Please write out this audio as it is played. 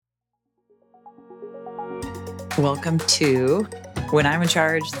Welcome to When I'm in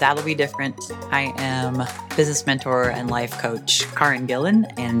Charge, That'll Be Different. I am business mentor and life coach Karin Gillen,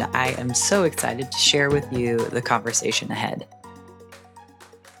 and I am so excited to share with you the conversation ahead.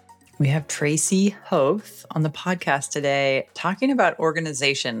 We have Tracy Hoth on the podcast today talking about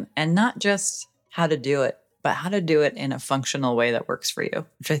organization and not just how to do it, but how to do it in a functional way that works for you,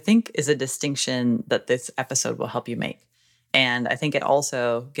 which I think is a distinction that this episode will help you make. And I think it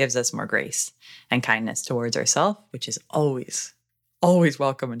also gives us more grace and kindness towards ourselves, which is always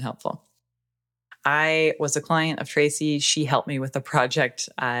welcome and helpful. I was a client of Tracy. She helped me with the project.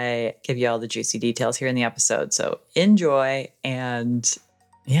 I give you all the juicy details here in the episode. So enjoy. And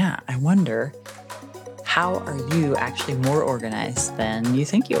yeah, I wonder, how are you actually more organized than you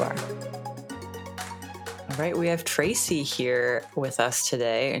think you are? All right, we have Tracy here with us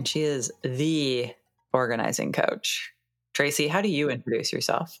today, and she is the organizing coach. Tracy, how do you introduce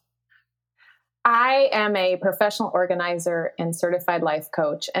yourself? I am a professional organizer and certified life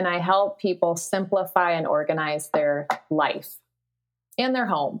coach, and I help people simplify and organize their life and their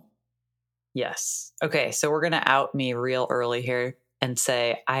home. Yes. Okay, so we're going to out me real early here and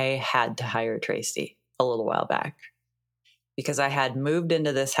say I had to hire Tracy a little while back because I had moved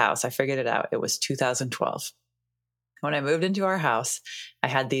into this house. I figured it out. It was 2012. When I moved into our house, I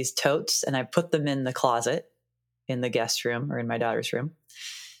had these totes and I put them in the closet in the guest room or in my daughter's room.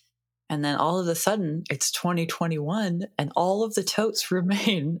 And then all of a sudden it's 2021 and all of the totes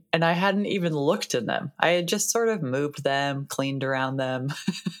remain and I hadn't even looked in them. I had just sort of moved them, cleaned around them,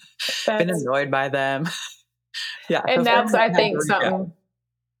 been annoyed by them. Yeah. And that's, I think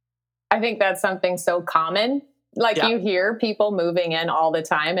that's something so common. You hear people moving in all the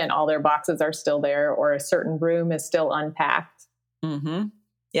time and all their boxes are still there or a certain room is still unpacked. Mm-hmm.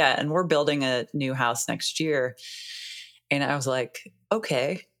 Yeah. And we're building a new house next year. And I was like,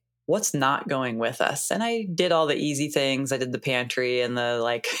 okay, what's not going with us? And I did all the easy things. I did the pantry and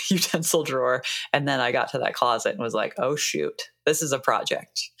the utensil drawer. And then I got to that closet and was like, oh, shoot, this is a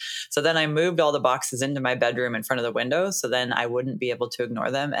project. So then I moved all the boxes into my bedroom in front of the window. So then I wouldn't be able to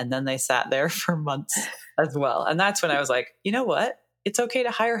ignore them. And then they sat there for months as well. And that's when I was like, you know what? It's okay to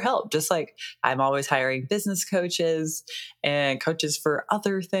hire help. Just like I'm always hiring business coaches and coaches for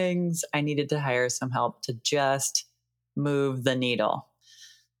other things. I needed to hire some help to just move the needle.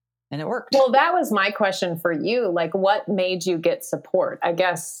 And it worked. Well, that was my question for you. What made you get support? I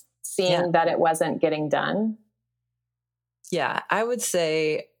guess seeing that it wasn't getting done. Yeah, I would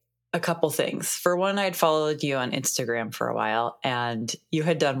say a couple things. For one, I'd followed you on Instagram for a while and you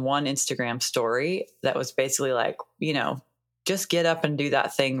had done one Instagram story that was basically just get up and do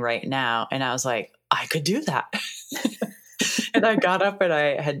that thing right now. And I was like, I could do that. And I got up and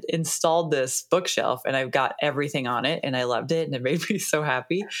I had installed this bookshelf and I've got everything on it and I loved it and it made me so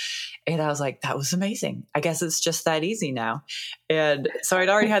happy. And I was like, that was amazing. I guess it's just that easy now. And so I'd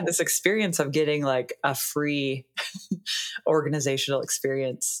already had this experience of getting a free organizational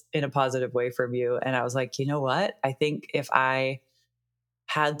experience in a positive way from you. And I was like, you know what? I think if I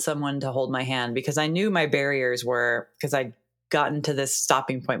had someone to hold my hand, because I knew my barriers were, because I'd gotten to this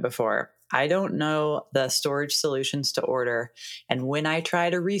stopping point before. I don't know the storage solutions to order. And when I try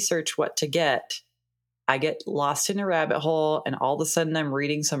to research what to get, I get lost in a rabbit hole and all of a sudden I'm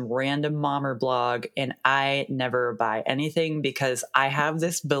reading some random mommer blog and I never buy anything because I have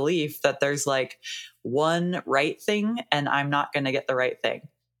this belief that there's one right thing and I'm not going to get the right thing.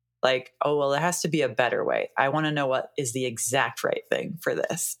 There has to be a better way. I want to know what is the exact right thing for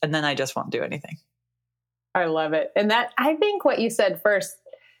this. And then I just won't do anything. I love it. And I think what you said first,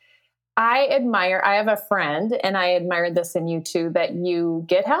 I have a friend and I admire this in you too, that you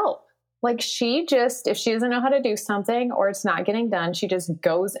get help. If she doesn't know how to do something or it's not getting done, she just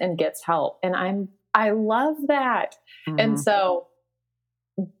goes and gets help. And I love that. Mm-hmm. And so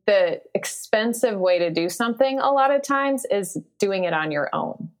the expensive way to do something a lot of times is doing it on your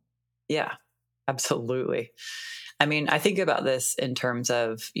own. Yeah, absolutely. I mean, I think about this in terms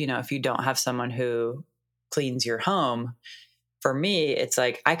of, if you don't have someone who cleans your home, for me, it's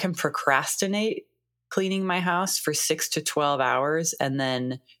I can procrastinate cleaning my house for 6 to 12 hours and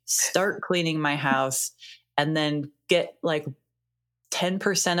then start cleaning my house and then get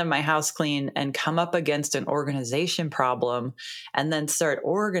 10% of my house clean and come up against an organization problem and then start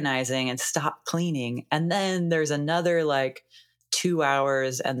organizing and stop cleaning. And then there's another 2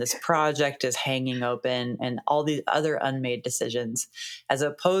 hours and this project is hanging open and all these other unmade decisions, as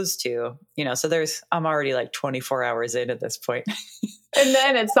opposed to, I'm already 24 hours in at this point. And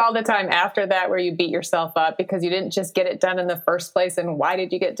then it's all the time after that where you beat yourself up because you didn't just get it done in the first place. And why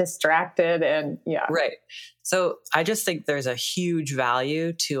did you get distracted? And yeah. Right. So I just think there's a huge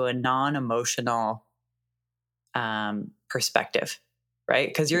value to a non-emotional perspective, right?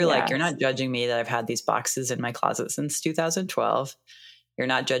 Because you're like, you're Yes. not judging me that I've had these boxes in my closet since 2012. You're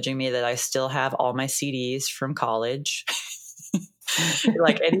not judging me that I still have all my CDs from college.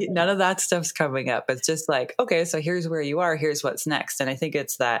 Like none of that stuff's coming up. It's just like, okay, so here's where you are. Here's what's next. And I think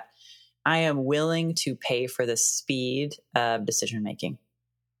it's that I am willing to pay for the speed of decision making.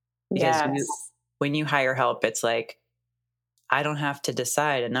 Because when you hire help, it's like, I don't have to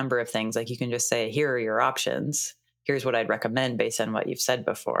decide a number of things. Like you can just say, here are your options. Here's what I'd recommend based on what you've said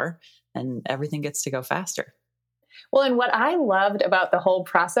before. And everything gets to go faster. Well, and what I loved about the whole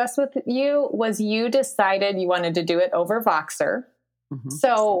process with you was you decided you wanted to do it over Voxer. Mm-hmm.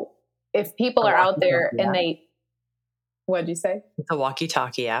 So if people are out there and what'd you say? It's a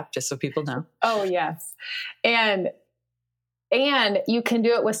walkie-talkie app, just so people know. Oh, yes. And you can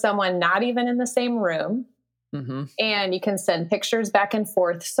do it with someone not even in the same room. Mm-hmm. And you can send pictures back and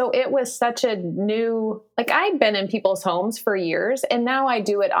forth. So it was such a new, like I'd been in people's homes for years and now I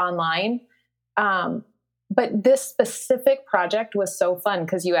do it online. But this specific project was so fun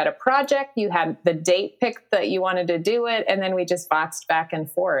because you had a project, you had the date picked that you wanted to do it. And then we just boxed back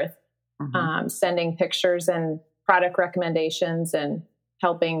and forth, sending pictures and product recommendations and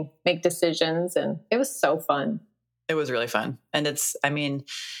helping make decisions. And it was so fun. It was really fun. And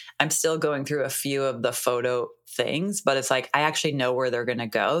I'm still going through a few of the photo things, but it's like, I actually know where they're going to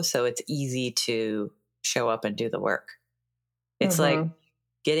go. So it's easy to show up and do the work. It's like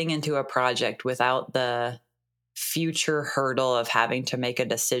getting into a project without the future hurdle of having to make a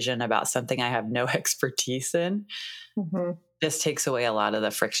decision about something I have no expertise in. Just takes away a lot of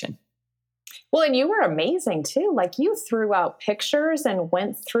the friction. Well, and you were amazing too. Like you threw out pictures and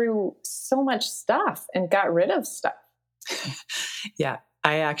went through so much stuff and got rid of stuff. Yeah.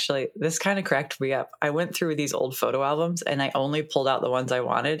 This kind of cracked me up. I went through these old photo albums and I only pulled out the ones I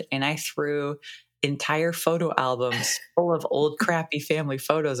wanted. And I threw entire photo albums full of old crappy family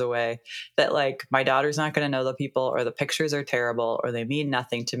photos away that like my daughter's not going to know the people, or the pictures are terrible, or they mean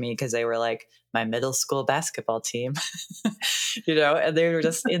nothing to me because they were like my middle school basketball team, and they were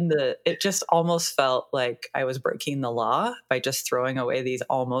just it just almost felt like I was breaking the law by just throwing away these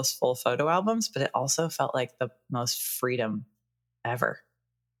almost full photo albums, but it also felt like the most freedom ever.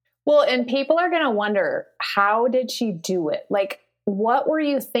 Well, and people are going to wonder, how did she do it? Like, what were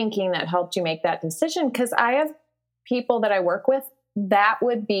you thinking that helped you make that decision? Because I have people that I work with, that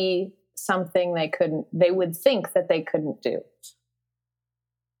would be something they would think that they couldn't do.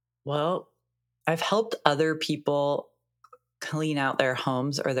 Well, I've helped other people clean out their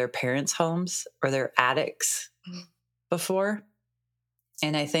homes or their parents' homes or their attics before.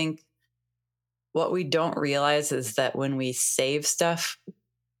 And I think what we don't realize is that when we save stuff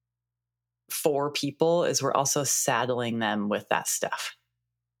for people, is we're also saddling them with that stuff.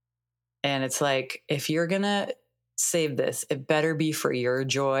 And it's like, if you're going to save this, it better be for your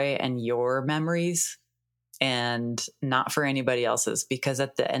joy and your memories and not for anybody else's, because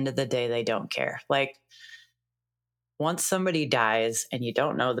at the end of the day, they don't care. Like once somebody dies and you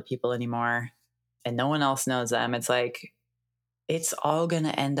don't know the people anymore and no one else knows them, it's like, it's all going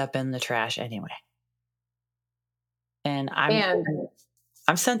to end up in the trash anyway. And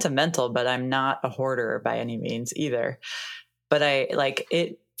I'm sentimental, but I'm not a hoarder by any means either. But I like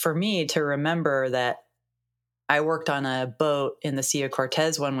it for me to remember that I worked on a boat in the Sea of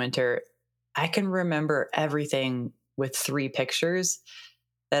Cortez one winter. I can remember everything with 3 pictures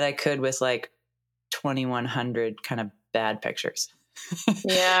that I could with like 2,100 kind of bad pictures.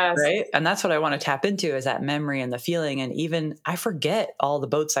 Yes. Right. And that's what I want to tap into, is that memory and the feeling. And even I forget all the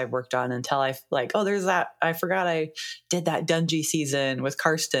boats I've worked on until I like, oh, there's that. I forgot I did that Dungy season with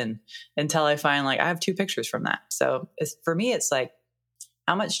Karsten, until I find like I have 2 pictures from that. So for me, it's like,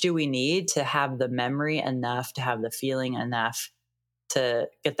 how much do we need to have the memory enough, to have the feeling enough to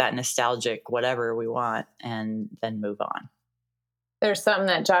get that nostalgic, whatever we want, and then move on? There's something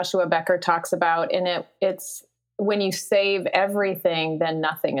that Joshua Becker talks about, and it's, when you save everything, then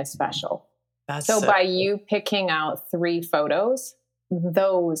nothing is special. So by you picking out 3 photos,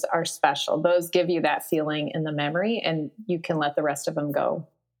 those are special. Those give you that feeling in the memory, and you can let the rest of them go.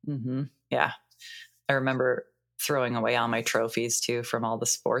 Mm-hmm. Yeah. I remember throwing away all my trophies too from all the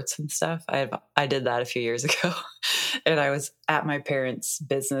sports and stuff. I did that a few years ago, and I was at my parents'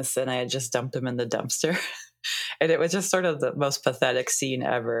 business and I had just dumped them in the dumpster. And it was just sort of the most pathetic scene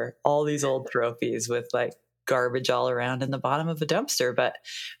ever. All these old trophies with like garbage all around in the bottom of a dumpster. But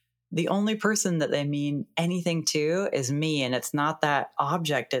the only person that they mean anything to is me. And it's not that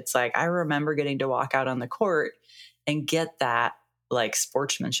object. It's like, I remember getting to walk out on the court and get that like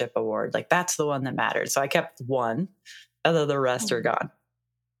sportsmanship award. Like that's the one that mattered. So I kept one, and then the rest are gone.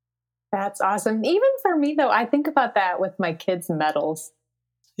 That's awesome. Even for me, though, I think about that with my kids' medals.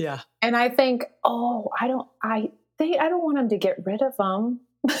 Yeah. And I think, oh, I don't want them to get rid of them.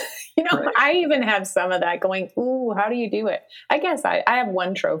 Right. I even have some of that going, ooh, how do you do it? I guess I have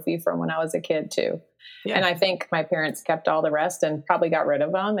one trophy from when I was a kid too. Yeah. And I think my parents kept all the rest and probably got rid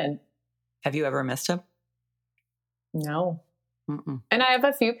of them. And have you ever missed them? no. Mm-mm. And I have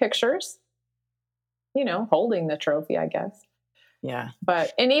a few pictures, holding the trophy, I guess. Yeah.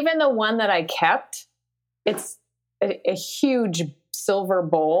 And even the one that I kept, it's a huge silver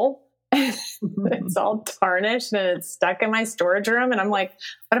bowl. It's all tarnished and it's stuck in my storage room. And I'm like,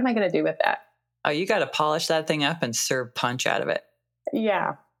 what am I going to do with that? Oh, you got to polish that thing up and serve punch out of it.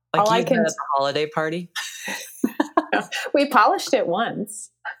 Yeah. Like you had at the holiday party. We polished it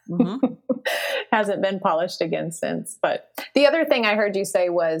once. Mm-hmm. Hasn't been polished again since. But the other thing I heard you say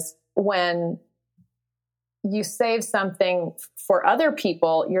was when you save something for other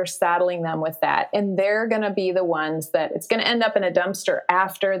people, you're saddling them with that. And they're going to be the ones that it's going to end up in a dumpster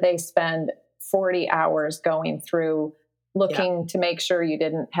after they spend 40 hours going through looking to make sure you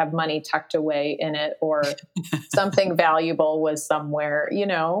didn't have money tucked away in it or something valuable was somewhere,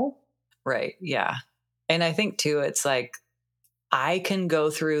 Right. Yeah. And I think too, it's like, I can go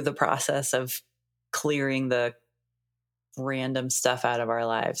through the process of clearing the random stuff out of our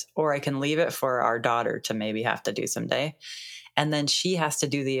lives, or I can leave it for our daughter to maybe have to do someday. And then she has to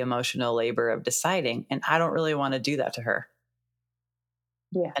do the emotional labor of deciding. And I don't really want to do that to her.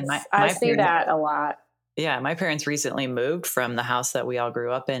 Yes. And I see that a lot. Yeah. My parents recently moved from the house that we all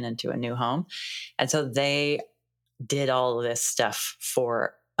grew up in into a new home. And so they did all of this stuff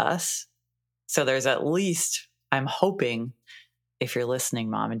for us. So there's at least, I'm hoping, if you're listening,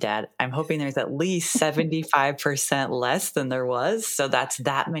 Mom and Dad, I'm hoping there's at least 75% less than there was. So that's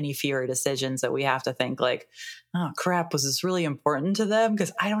that many fewer decisions that we have to think like, oh crap, was this really important to them?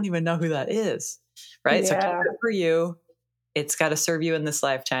 Because I don't even know who that is. Right. Yeah. So keep it for you. It's got to serve you in this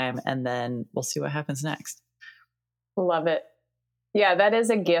lifetime. And then we'll see what happens next. Love it. Yeah. That is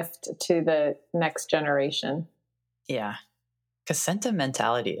a gift to the next generation. Yeah. Because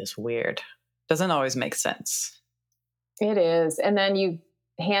sentimentality is weird. Doesn't always make sense. It is. And then you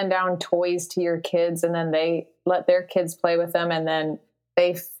hand down toys to your kids and then they let their kids play with them and then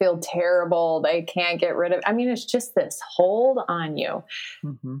they feel terrible. They can't get rid of it. I mean, it's just this hold on you.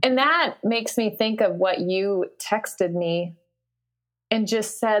 Mm-hmm. And that makes me think of what you texted me and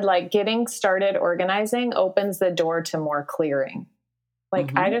just said, like, getting started organizing opens the door to more clearing. Like,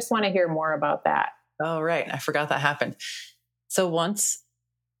 mm-hmm. I just want to hear more about that. Oh, right. I forgot that happened. So once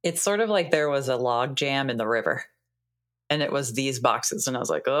it's sort of like there was a log jam in the river. And it was these boxes. And I was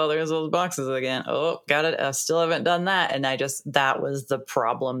like, oh, there's those boxes again. Oh, got it. I still haven't done that. And that was the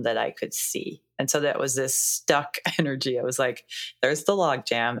problem that I could see. And so that was this stuck energy. I was like, there's the log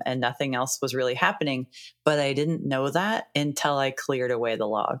jam and nothing else was really happening. But I didn't know that until I cleared away the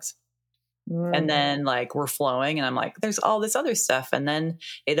logs. And then like we're flowing and I'm like, there's all this other stuff. And then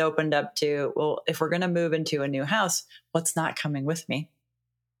it opened up to, well, if we're going to move into a new house, what's not coming with me?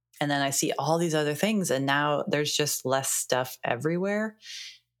 And then I see all these other things and now there's just less stuff everywhere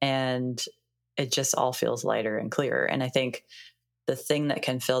and it just all feels lighter and clearer. And I think the thing that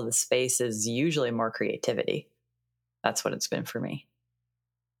can fill the space is usually more creativity. That's what it's been for me.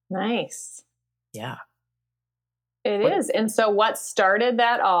 Nice. Yeah. It is. And so what started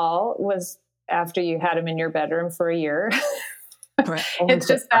that all was after you had him in your bedroom for a year. Right. It's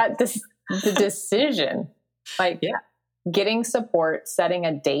just that the decision, like, yeah. Getting support, setting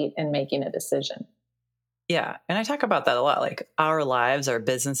a date, and making a decision. Yeah. And I talk about that a lot. Like our lives, our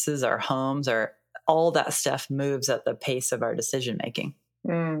businesses, our homes, all that stuff moves at the pace of our decision making.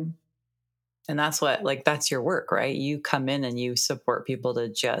 Mm. And that's that's your work, right? You come in and you support people to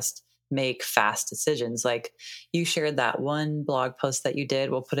just make fast decisions. Like you shared that one blog post that you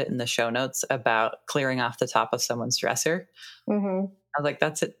did. We'll put it in the show notes about clearing off the top of someone's dresser. Mm-hmm. I was like,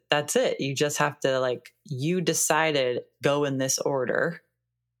 that's it. That's it. You just have to you decided go in this order.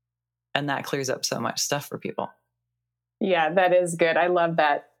 And that clears up so much stuff for people. Yeah, that is good. I love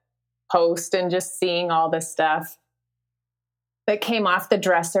that post and just seeing all the stuff that came off the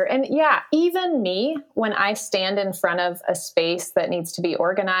dresser. And yeah, even me, when I stand in front of a space that needs to be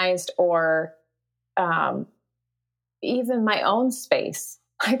organized or even my own space,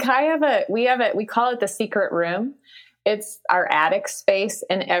 we call it the secret room. It's our attic space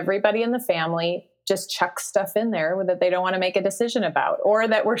and everybody in the family just chucks stuff in there that they don't want to make a decision about or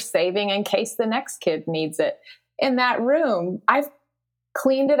that we're saving in case the next kid needs it. In that room, I've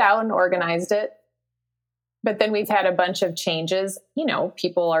cleaned it out and organized it. But then we've had a bunch of changes.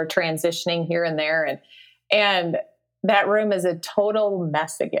 People are transitioning here and there. And that room is a total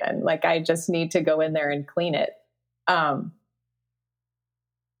mess again. Like I just need to go in there and clean it.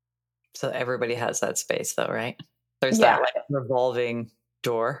 So everybody has that space though, right? There's Yeah. that like revolving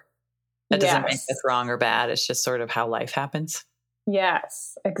door. That doesn't make Yes. us wrong or bad. It's just sort of how life happens.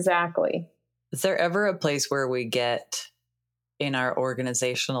 Yes, exactly. Is there ever a place where we get in our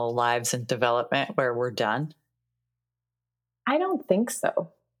organizational lives and development where we're done? I don't think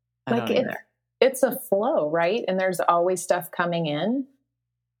so. I Like don't either. it's a flow, right? And there's always stuff coming in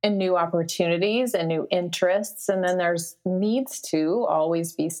and new opportunities and new interests. And then there's needs to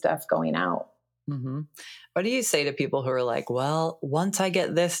always be stuff going out. Mm-hmm. What do you say to people who are like, well, once I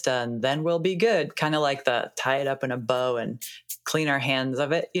get this done, then we'll be good? Kind of like the tie it up in a bow and clean our hands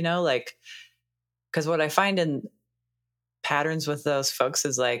of it, you know, like, because what I find in patterns with those folks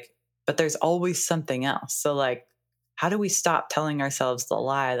is like, but there's always something else. So like, how do we stop telling ourselves the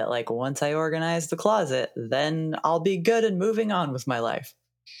lie that like, once I organize the closet, then I'll be good and moving on with my life?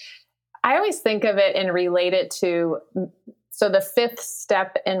 I always think of it and relate it to, so the fifth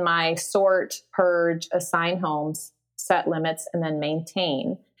step in my sort, purge, assign homes, set limits, and then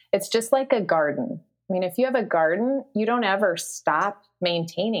maintain. It's just like a garden. I mean, if you have a garden, you don't ever stop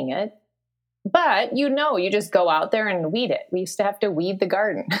maintaining it, but you just go out there and weed it. We used to have to weed the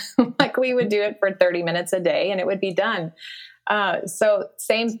garden. Like we would do it for 30 minutes a day and it would be done. So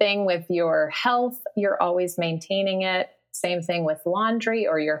same thing with your health. You're always maintaining it. Same thing with laundry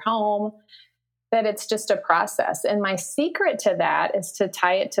or your home, that it's just a process. And my secret to that is to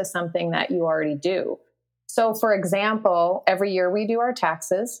tie it to something that you already do. So for example, every year we do our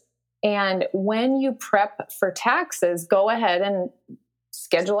taxes. And when you prep for taxes, go ahead and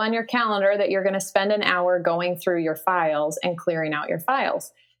schedule on your calendar that you're going to spend an hour going through your files and clearing out your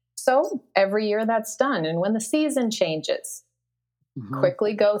files. So every year that's done. And when the season changes,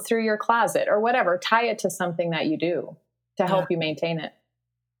 quickly go through your closet or whatever, tie it to something that you do to help you maintain it.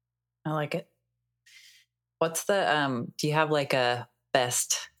 I like it. What's the, do you have like a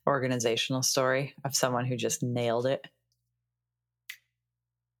best organizational story of someone who just nailed it?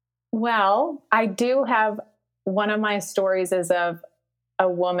 Well, I do have one of my stories is of a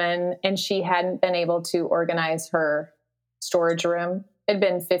woman, and she hadn't been able to organize her storage room. It had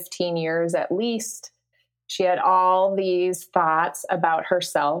been 15 years at least. She had all these thoughts about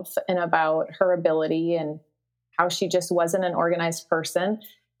herself and about her ability and how she just wasn't an organized person.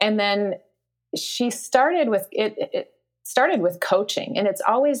 And then she started with it started with coaching, and it's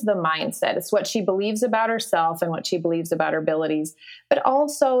always the mindset. It's what she believes about herself and what she believes about her abilities, but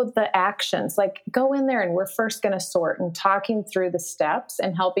also the actions, like go in there and we're first going to sort, and talking through the steps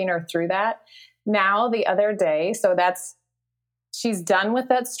and helping her through that. Now, the other day, she's done with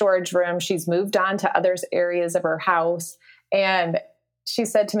that storage room. She's moved on to other areas of her house. And she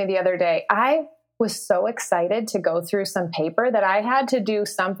said to me the other day, I was so excited to go through some paper that I had to do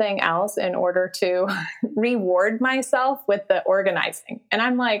something else in order to reward myself with the organizing. And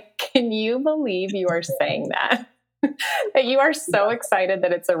I'm like, can you believe you are saying that? That you are so excited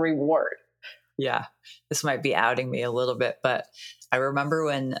that it's a reward. Yeah. This might be outing me a little bit, but I remember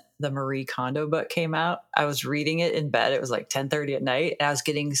when the Marie Kondo book came out, I was reading it in bed. It was like 10:30 at night. And I was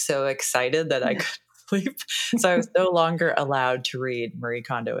getting so excited that I couldn't sleep. So I was no longer allowed to read Marie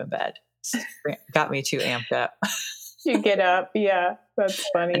Kondo in bed. Got me too amped up. You get up. Yeah, that's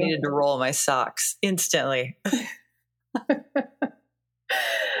funny. I needed to roll my socks instantly.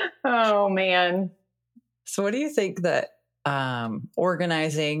 Oh, man. So what do you think that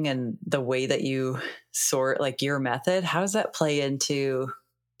organizing and the way that you sort, like your method, how does that play into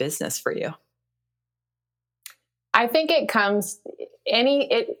business for you? I think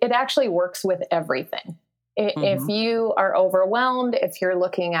it actually works with everything. If you are overwhelmed, if you're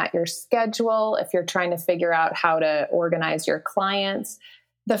looking at your schedule, if you're trying to figure out how to organize your clients,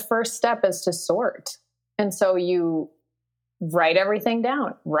 the first step is to sort. And so you write everything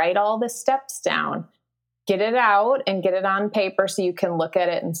down, write all the steps down, get it out and get it on paper so you can look at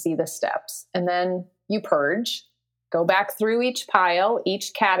it and see the steps. And then you purge, go back through each pile,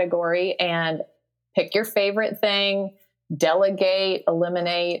 each category, and pick your favorite thing, delegate,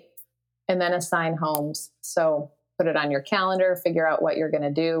 eliminate, and then assign homes. So put it on your calendar, figure out what you're going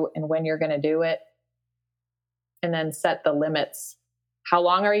to do and when you're going to do it, and then set the limits. How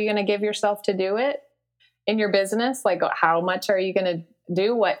long are you going to give yourself to do it in your business? Like how much are you going to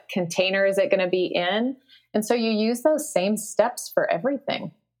do? What container is it going to be in? And so you use those same steps for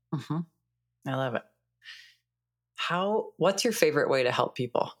everything. I love it. What's your favorite way to help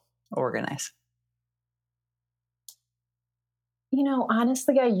people organize? You know,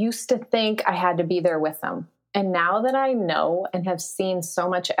 honestly, I used to think I had to be there with them. And now that I know and have seen so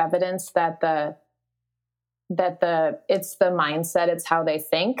much evidence that the it's the mindset, it's how they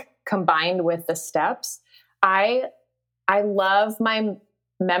think combined with the steps. I love my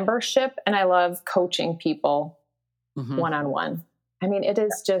membership and I love coaching people one-on-one. I mean, it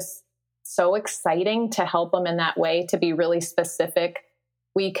is just so exciting to help them in that way, to be really specific.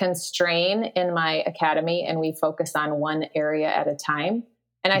 We constrain in my academy and we focus on one area at a time.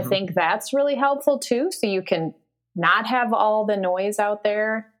 And I think that's really helpful too. So you can not have all the noise out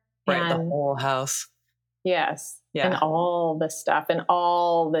there. Right. The whole house. Yes. Yeah. And all the stuff and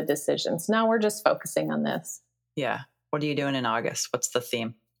all the decisions. Now we're just focusing on this. Yeah. What are you doing in August? What's the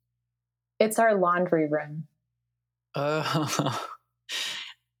theme? It's our laundry room. Oh,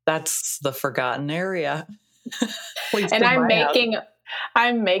 that's the forgotten area. And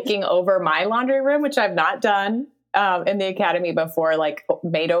I'm making over my laundry room, which I've not done in the academy before, like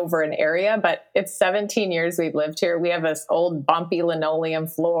made over an area, but it's 17 years we've lived here. We have this old bumpy linoleum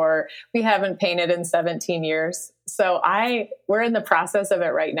floor. We haven't painted in 17 years. So we're in the process of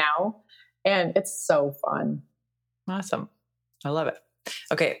it right now. And it's so fun. Awesome. I love it.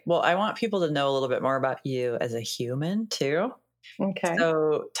 Okay. Well, I want people to know a little bit more about you as a human too. Okay.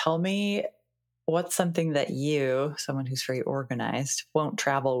 So tell me, what's something that you, someone who's very organized, won't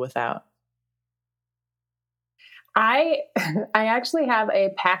travel without? I actually have a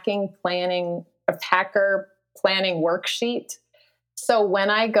packer planning worksheet. So when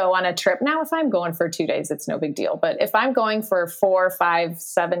I go on a trip, now if I'm going for 2 days, it's no big deal. But if I'm going for 4, 5,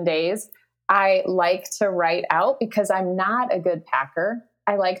 7 days, I like to write out, because I'm not a good packer.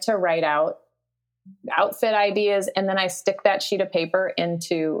 I like to write out outfit ideas, and then I stick that sheet of paper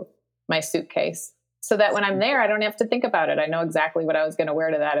into my suitcase so that when I'm there, I don't have to think about it. I know exactly what I was going to wear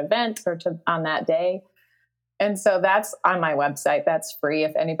to that event or on that day. And so that's on my website. That's free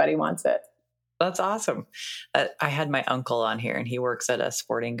if anybody wants it. That's awesome. I had my uncle on here and he works at a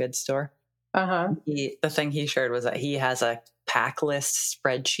sporting goods store. The thing he shared was that he has a pack list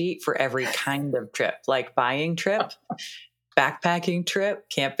spreadsheet for every kind of trip, like buying trip, backpacking trip,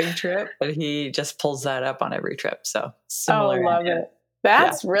 camping trip, but he just pulls that up on every trip. So similar. Oh, love it.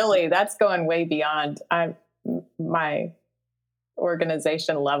 That's going way beyond my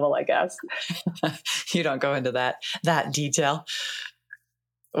organization level, I guess. You don't go into that detail.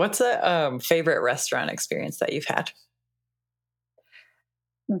 What's a favorite restaurant experience that you've had?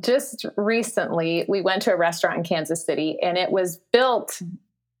 Just recently, we went to a restaurant in Kansas City, and it was built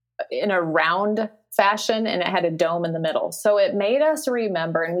in a round fashion, and it had a dome in the middle. So it made us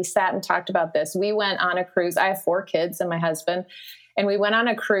remember, and we sat and talked about this. We went on a cruise. I have 4 kids and my husband, and we went on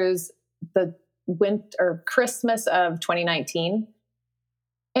a cruise the Christmas of 2019.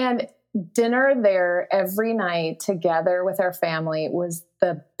 And dinner there every night together with our family was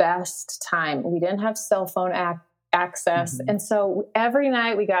the best time. We didn't have cell phone access. And so every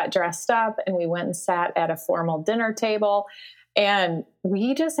night we got dressed up and we went and sat at a formal dinner table, and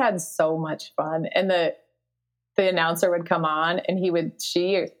we just had so much fun. And the announcer would come on and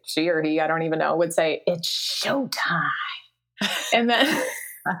she or he, I don't even know, would say, "It's showtime." And then,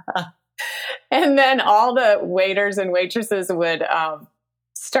 and then all the waiters and waitresses would,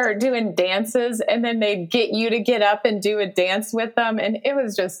 start doing dances, and then they'd get you to get up and do a dance with them. And it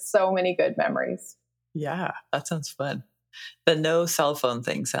was just so many good memories. Yeah, that sounds fun. The no cell phone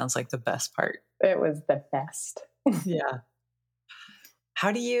thing sounds like the best part. It was the best. Yeah.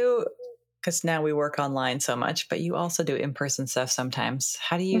 How do you, because now we work online so much, but you also do in-person stuff sometimes.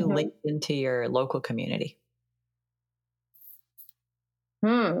 How do you link into your local community?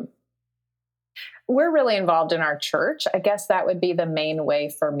 We're really involved in our church. I guess that would be the main way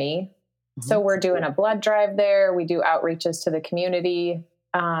for me. So we're doing a blood drive there. We do outreaches to the community.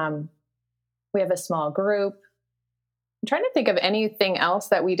 We have a small group. I'm trying to think of anything else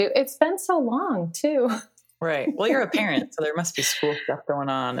that we do. It's been so long too. Right. Well, you're a parent, so there must be school stuff going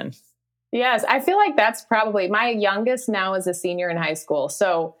on. And yes, I feel like that's probably, my youngest now is a senior in high school.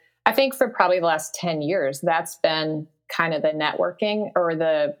 So I think for probably the last 10 years, that's been kind of the networking or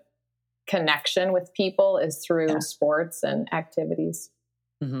the connection with people is through sports and activities.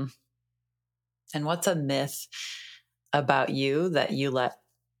 And what's a myth about you that you let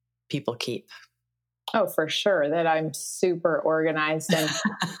people keep? Oh, for sure. That I'm super organized and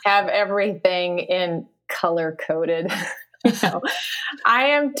have everything in color coded. I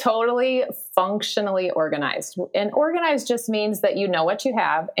am totally functionally organized. And organized just means that you know what you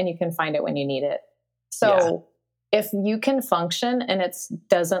have and you can find it when you need it. So if you can function and it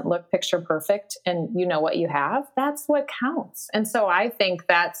doesn't look picture perfect and you know what you have, that's what counts. And so I think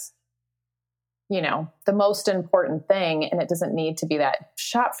that's, the most important thing. And it doesn't need to be that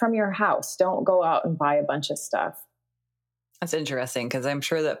shop from your house. Don't go out and buy a bunch of stuff. That's interesting because I'm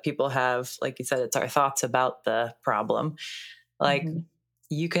sure that people have, like you said, it's our thoughts about the problem. Like Mm-hmm.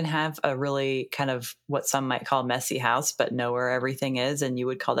 you can have a really kind of what some might call messy house, but know where everything is. And you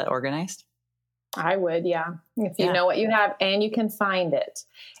would call that organized. I would, yeah. If you Yeah. know what you have and you can find it.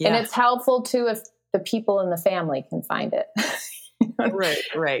 And Yeah. it's helpful too if the people in the family can find it. Right.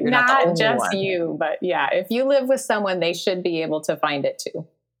 You're not the Not only just one. you, but yeah, if you live with someone, they should be able to find it too.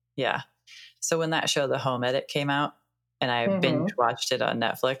 Yeah. So when that show, The Home Edit, came out and I binge Mm-hmm. watched it on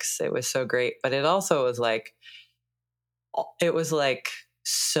Netflix, it was so great. But it also was like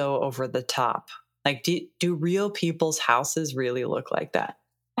so over the top. Like, do real people's houses really look like that?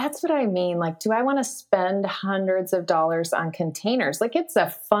 That's what I mean. Like, do I want to spend hundreds of dollars on containers? Like, it's a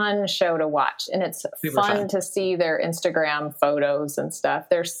fun show to watch and it's Super fun fun. to see their Instagram photos and stuff.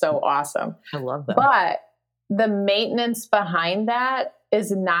 They're so awesome. I love them. But the maintenance behind that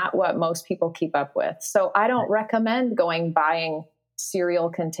is not what most people keep up with. So I don't recommend buying cereal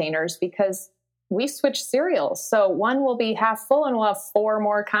containers because we switch cereals. So one will be half full and we'll have 4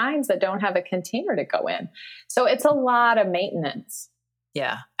 more kinds that don't have a container to go in. So it's a lot of maintenance.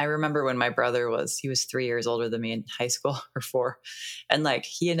 Yeah. I remember when my brother he was 3 years older than me in high school, or 4. And like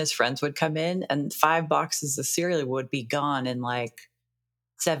he and his friends would come in and 5 boxes of cereal would be gone in like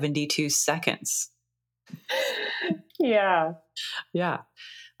 72 seconds. Yeah. Yeah.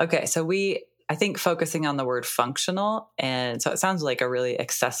 Okay. So I think focusing on the word functional. And so it sounds like a really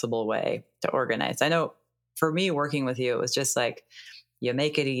accessible way to organize. I know for me working with you, it was just like, you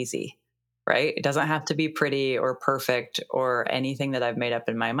make it easy, right? It doesn't have to be pretty or perfect or anything that I've made up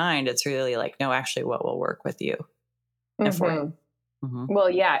in my mind. It's really like, no, actually what will work with you and for you. Mm-hmm. Well,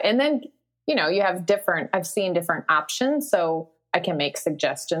 yeah. And then, you have I've seen different options. So I can make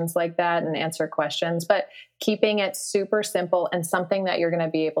suggestions like that and answer questions, but keeping it super simple and something that you're going to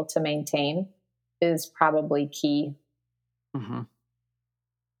be able to maintain is probably key. Mm-hmm.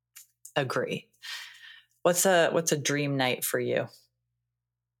 Agree. What's a dream night for you?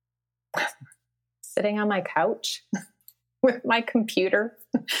 Sitting on my couch with my computer,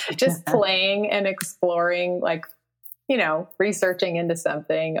 just playing and exploring, like, researching into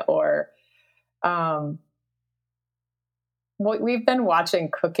something or, we've been watching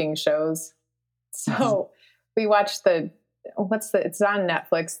cooking shows. So we watched it's on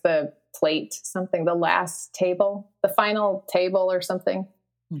Netflix, The Last Table, The Final Table or something.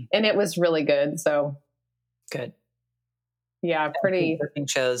 And it was really good. So good. Yeah, pretty cooking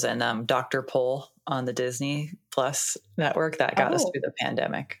shows and Dr. Pol on the Disney Plus network that got us through the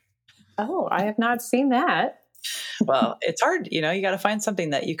pandemic. Oh, I have not seen that. Well, it's hard. You got to find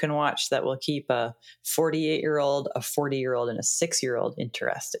something that you can watch that will keep a 48-year-old, a 40-year-old, and a 6-year-old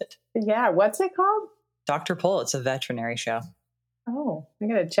interested. Yeah. What's it called? Dr. Pol. It's a veterinary show. Oh, I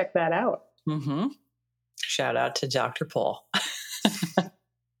got to check that out. Mm-hmm. Shout out to Dr. Pol.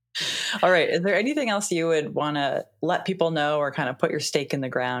 All right. Is there anything else you would want to let people know or kind of put your stake in the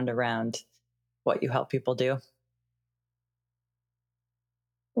ground around what you help people do?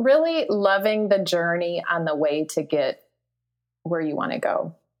 Really loving the journey on the way to get where you want to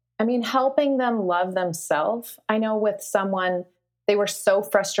go. I mean, helping them love themselves. I know with someone, they were so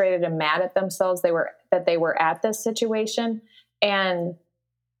frustrated and mad at themselves that they were at this situation. And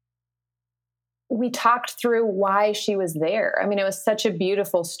we talked through why she was there. I mean, it was such a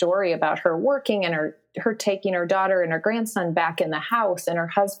beautiful story about her working and her taking her daughter and her grandson back in the house and her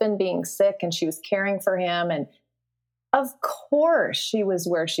husband being sick and she was caring for him. And of course she was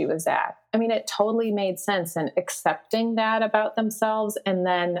where she was at. I mean, it totally made sense, and accepting that about themselves and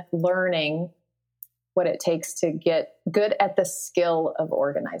then learning what it takes to get good at the skill of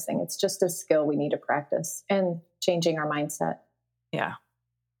organizing. It's just a skill we need to practice, and changing our mindset. Yeah.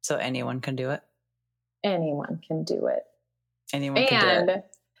 So anyone can do it. Anyone can do it. Anyone can do it.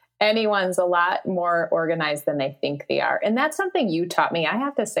 Anyone's a lot more organized than they think they are. And that's something you taught me. I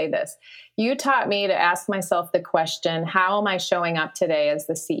have to say this. You taught me to ask myself the question, how am I showing up today as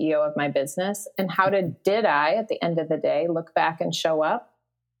the CEO of my business? And how did I, at the end of the day, look back and show up?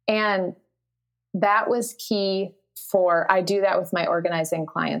 And that was key I do that with my organizing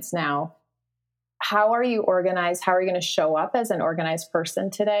clients now. How are you organized? How are you going to show up as an organized person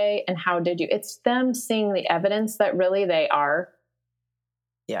today? And how did you? It's them seeing the evidence that really they are.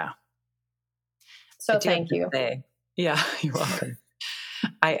 Yeah. So thank you. Yeah, you're welcome.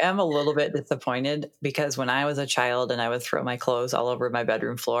 I am a little bit disappointed because when I was a child and I would throw my clothes all over my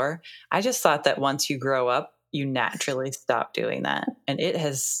bedroom floor, I just thought that once you grow up, you naturally stop doing that. And it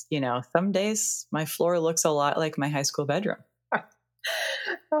has, some days my floor looks a lot like my high school bedroom.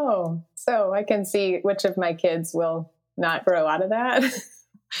 Oh, so I can see which of my kids will not grow out of that.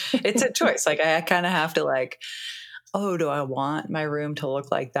 It's a choice. Like I kind of have to oh, do I want my room to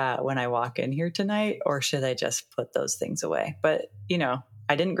look like that when I walk in here tonight? Or should I just put those things away? But,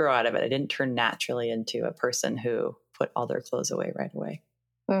 I didn't grow out of it. I didn't turn naturally into a person who put all their clothes away right away.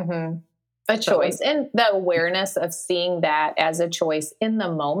 Mm-hmm. A choice. And the awareness of seeing that as a choice in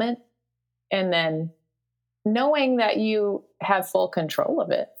the moment, and then knowing that you have full control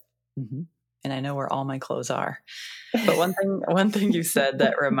of it. Mm-hmm. And I know where all my clothes are. But one thing you said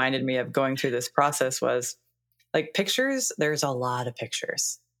that reminded me of going through this process was like pictures. There's a lot of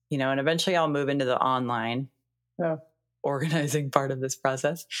pictures, and eventually I'll move into the online organizing part of this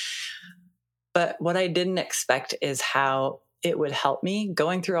process. But what I didn't expect is how it would help me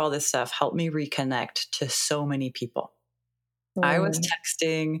going through all this stuff, help me reconnect to so many people. I was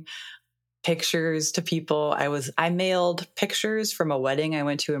texting pictures to people. I mailed pictures from a wedding I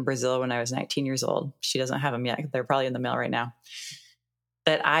went to in Brazil when I was 19 years old. She doesn't have them yet. They're probably in the mail right now.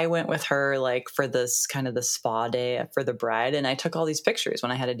 That I went with her like for this kind of the spa day for the bride. And I took all these pictures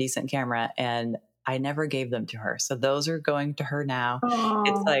when I had a decent camera, and I never gave them to her. So those are going to her now. Aww.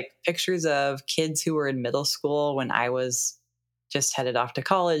 It's like pictures of kids who were in middle school when I was just headed off to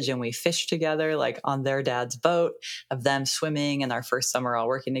college, and we fished together, like on their dad's boat, of them swimming and our first summer all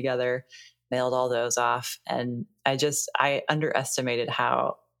working together. Mailed all those off. And I underestimated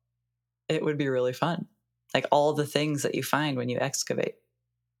how it would be really fun. Like all the things that you find when you excavate.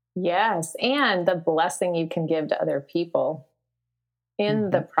 Yes. And the blessing you can give to other people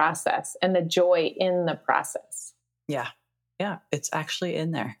in the process, and the joy in the process. Yeah. Yeah. It's actually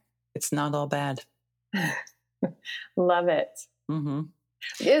in there. It's not all bad. Love it. Mm-hmm.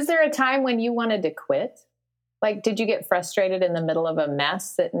 Is there a time when you wanted to quit? Like, did you get frustrated in the middle of a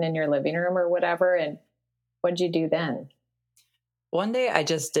mess sitting in your living room or whatever? And what'd you do then? One day I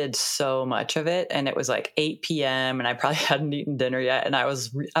just did so much of it, and it was like 8 p.m. and I probably hadn't eaten dinner yet. And I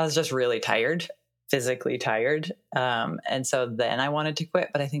was just really tired, physically tired. And so then I wanted to quit,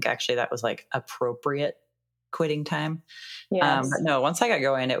 but I think actually that was like appropriate quitting time. Yes. But no, once I got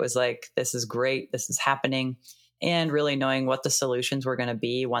going, it was like, this is great. This is happening. And really knowing what the solutions were going to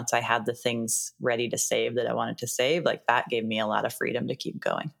be once I had the things ready to save that I wanted to save, like that gave me a lot of freedom to keep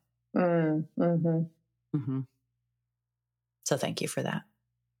going. So thank you for that.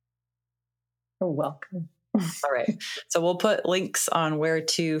 You're welcome. All right. So we'll put links on where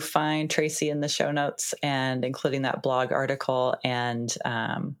to find Tracy in the show notes, and including that blog article, and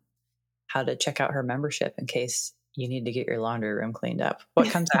how to check out her membership in case you need to get your laundry room cleaned up.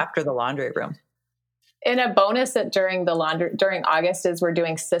 What comes after the laundry room? And a bonus that during August is we're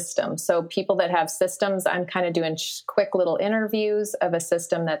doing systems. So people that have systems, I'm kind of doing quick little interviews of a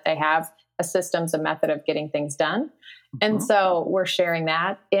system that they have. A system's a method of getting things done. And so we're sharing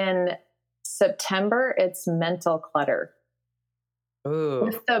that. In September, it's mental clutter. Ooh.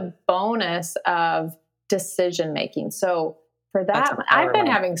 With the bonus of decision making. So for that, I've been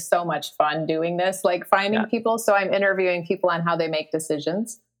having so much fun doing this, like finding people. So I'm interviewing people on how they make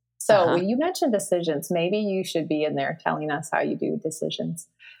decisions. So when you mentioned decisions, maybe you should be in there telling us how you do decisions.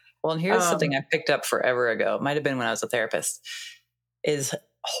 Well, and here's something I picked up forever ago. It might have been when I was a therapist. Is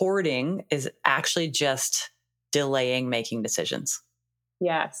hoarding is actually just delaying making decisions.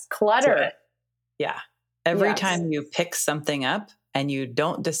 Yes. Clutter. So, every time you pick something up and you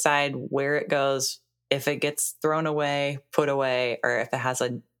don't decide where it goes, if it gets thrown away, put away, or if it has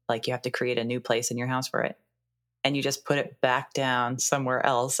you have to create a new place in your house for it, and you just put it back down somewhere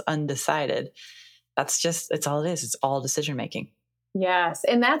else undecided. It's all it is. It's all decision making. Yes.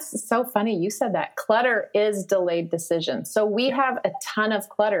 And that's so funny. You said that clutter is delayed decision. So we have a ton of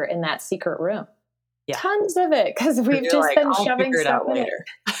clutter in that secret room. Yeah. Tons of it, because we've just been shoving stuff in it.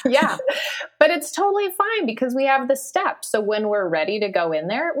 Yeah. But it's totally fine because we have the steps. So when we're ready to go in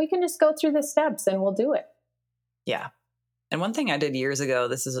there, we can just go through the steps and we'll do it. Yeah. And one thing I did years ago,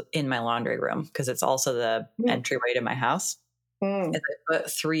 this is in my laundry room because it's also the entryway to my house, is I put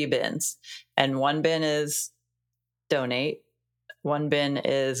 3 bins. And one bin is donate. One bin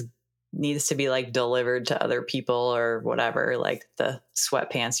needs to be like delivered to other people or whatever, like the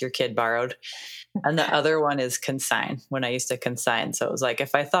sweatpants your kid borrowed. And the other one is consign, when I used to consign. So it was like,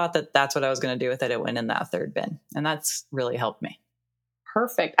 if I thought that that's what I was going to do with it, it went in that 3rd bin. And that's really helped me.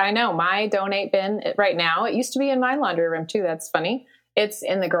 Perfect. I know my donate bin right now, it used to be in my laundry room too. That's funny. It's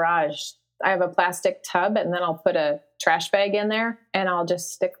in the garage. I have a plastic tub, and then I'll put a trash bag in there and I'll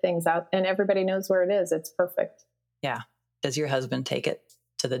just stick things out and everybody knows where it is. It's perfect. Yeah. Does your husband take it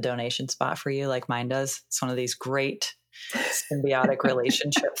to the donation spot for you like mine does? It's one of these great symbiotic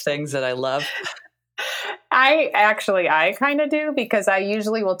relationship things that I love. I kind of do, because I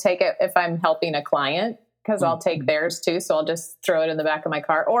usually will take it if I'm helping a client. because I'll take theirs too. So I'll just throw it in the back of my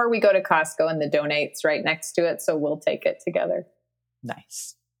car, or we go to Costco and the Donate's right next to it. So we'll take it together.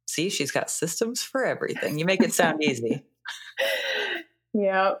 Nice. See, she's got systems for everything. You make it sound easy.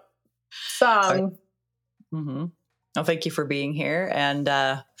 Yep. Some. Mm-hmm. Well, thank you for being here and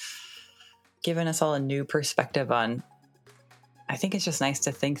giving us all a new perspective on, I think it's just nice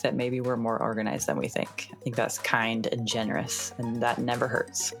to think that maybe we're more organized than we think. I think that's kind and generous, and that never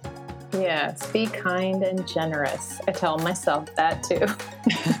hurts. Yes, be kind and generous. I tell myself that too.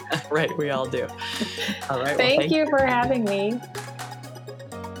 Right, we all do. All right. Thank you for having me.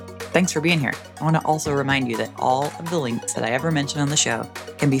 Thanks for being here. I want to also remind you that all of the links that I ever mention on the show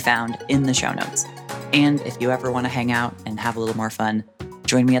can be found in the show notes. And if you ever want to hang out and have a little more fun,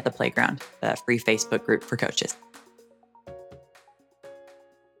 join me at the Playground, the free Facebook group for coaches.